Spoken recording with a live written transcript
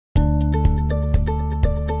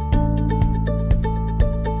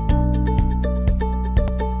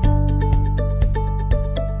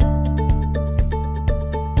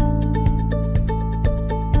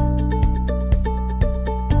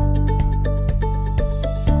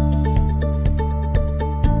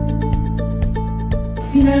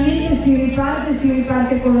finalmente si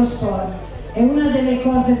riparte con lo sport. È una delle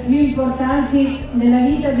cose più importanti nella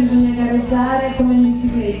vita, bisogna gareggiare come in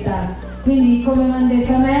bicicletta. Quindi, come mi hanno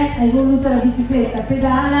detto a me, hai voluto la bicicletta,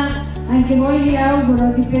 pedala, anche voi vi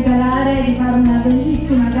auguro di pedalare e di fare una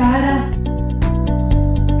bellissima gara.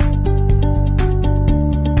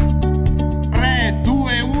 3,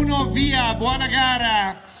 2, 1, via, buona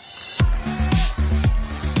gara!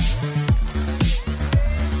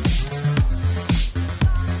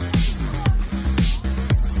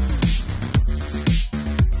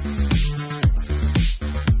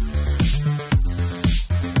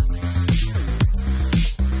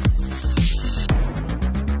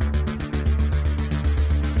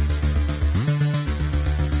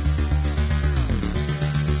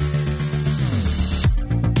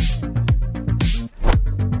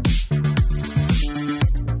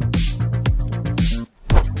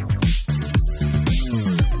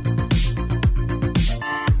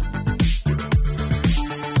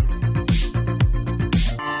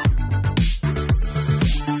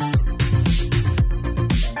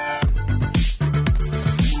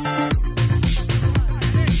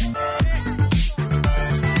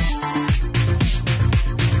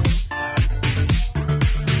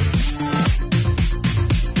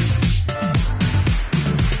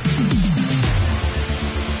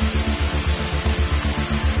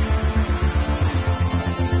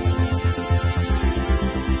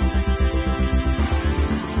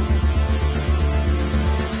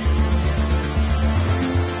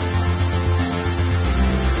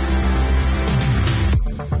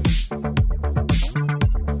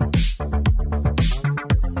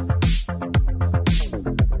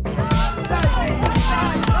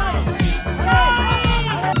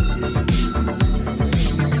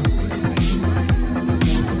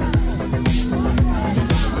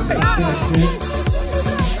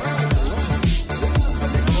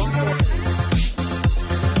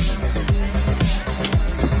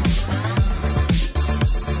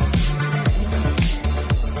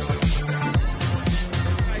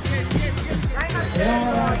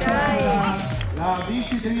 La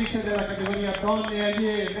vincitrice della categoria donne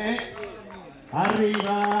allieve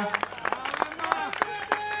arriva,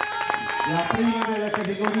 la prima della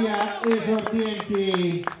categoria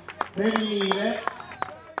esordienti femminile.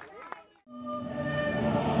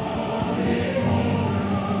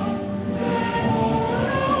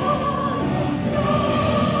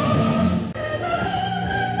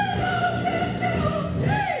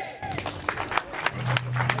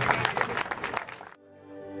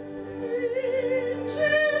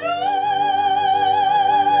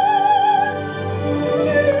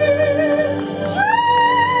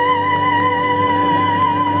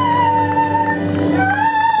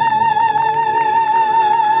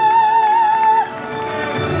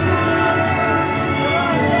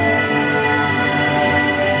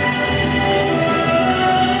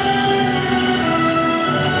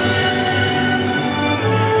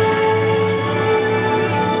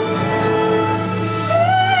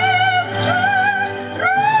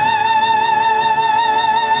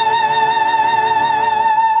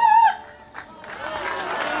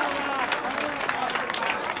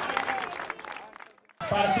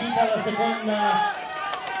 Partita la seconda,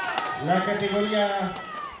 la categoria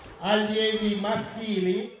allievi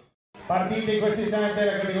maschili. Partita in questo istante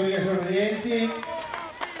la categoria esordienti.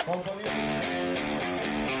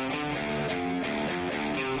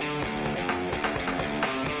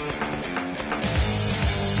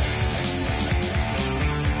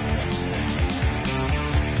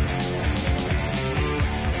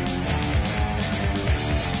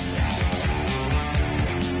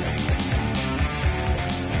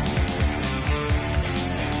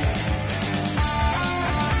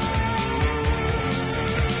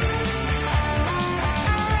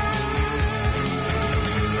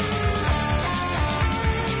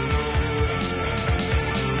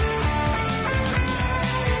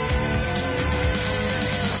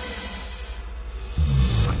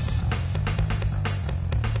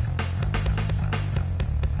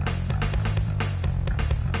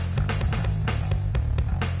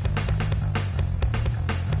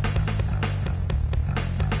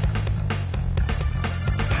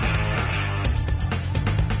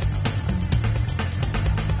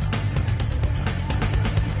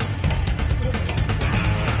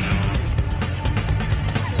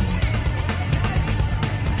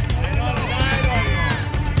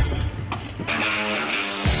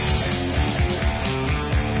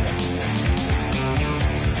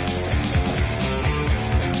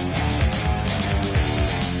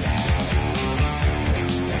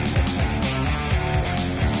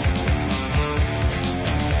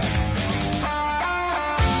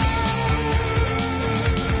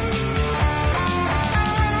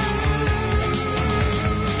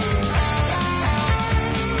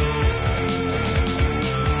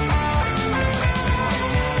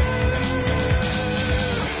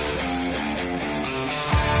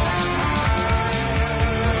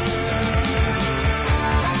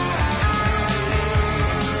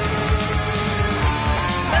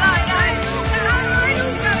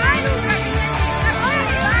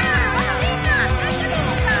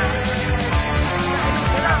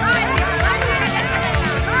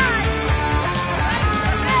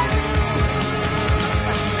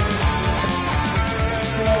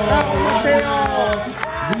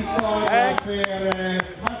 vittoria per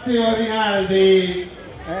Matteo Rinaldi.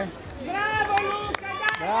 Bravo Luca,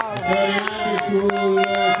 dai! Matteo Rinaldi sul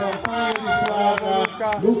compagno di squadra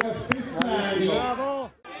Luca Spezzani. Bravo!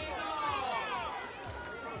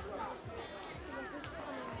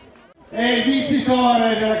 E il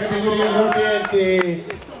vincitore della categoria esordienti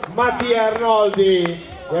Mattia Arnoldi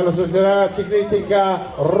della società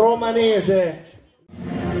ciclistica romanese.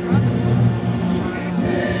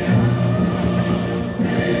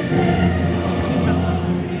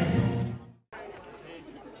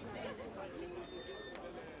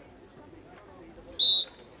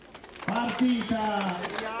 Partita,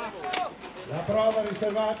 la prova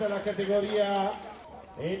riservata alla categoria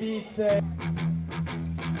Elite.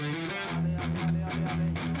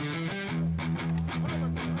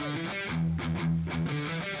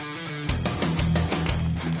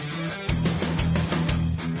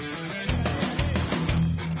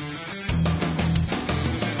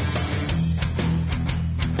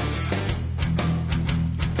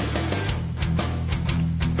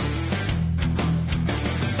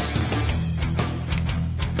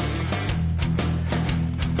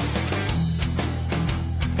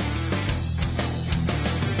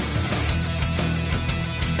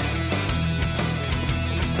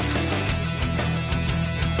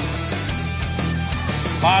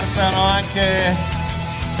 Partono anche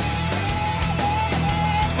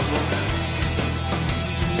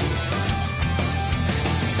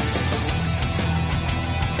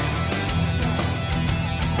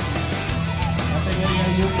categoria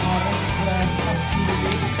junior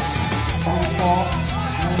maschili, un po'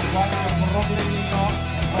 nel quale problemino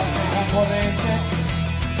qualche concorrente.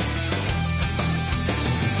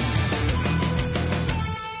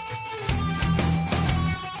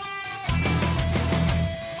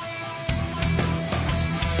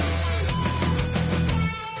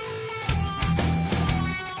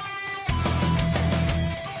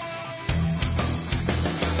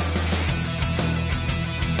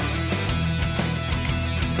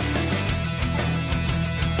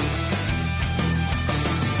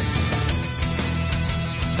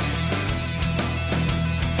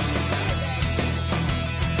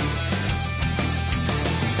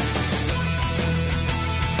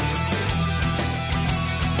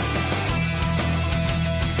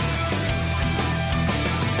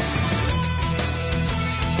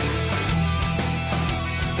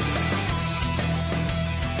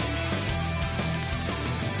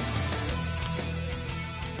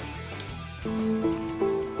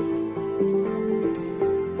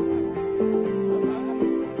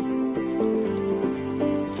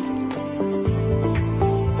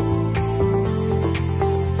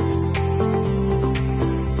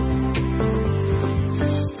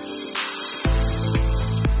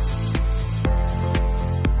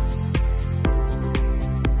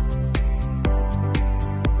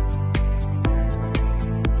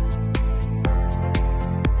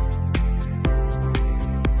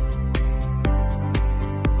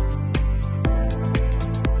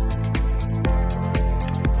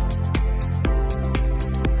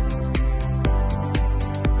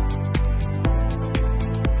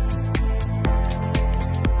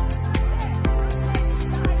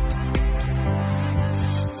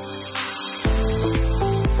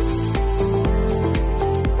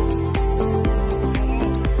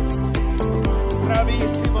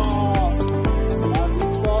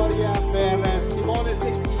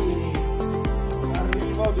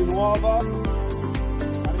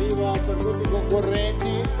 Arrivo per tutti i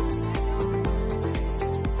concorrenti.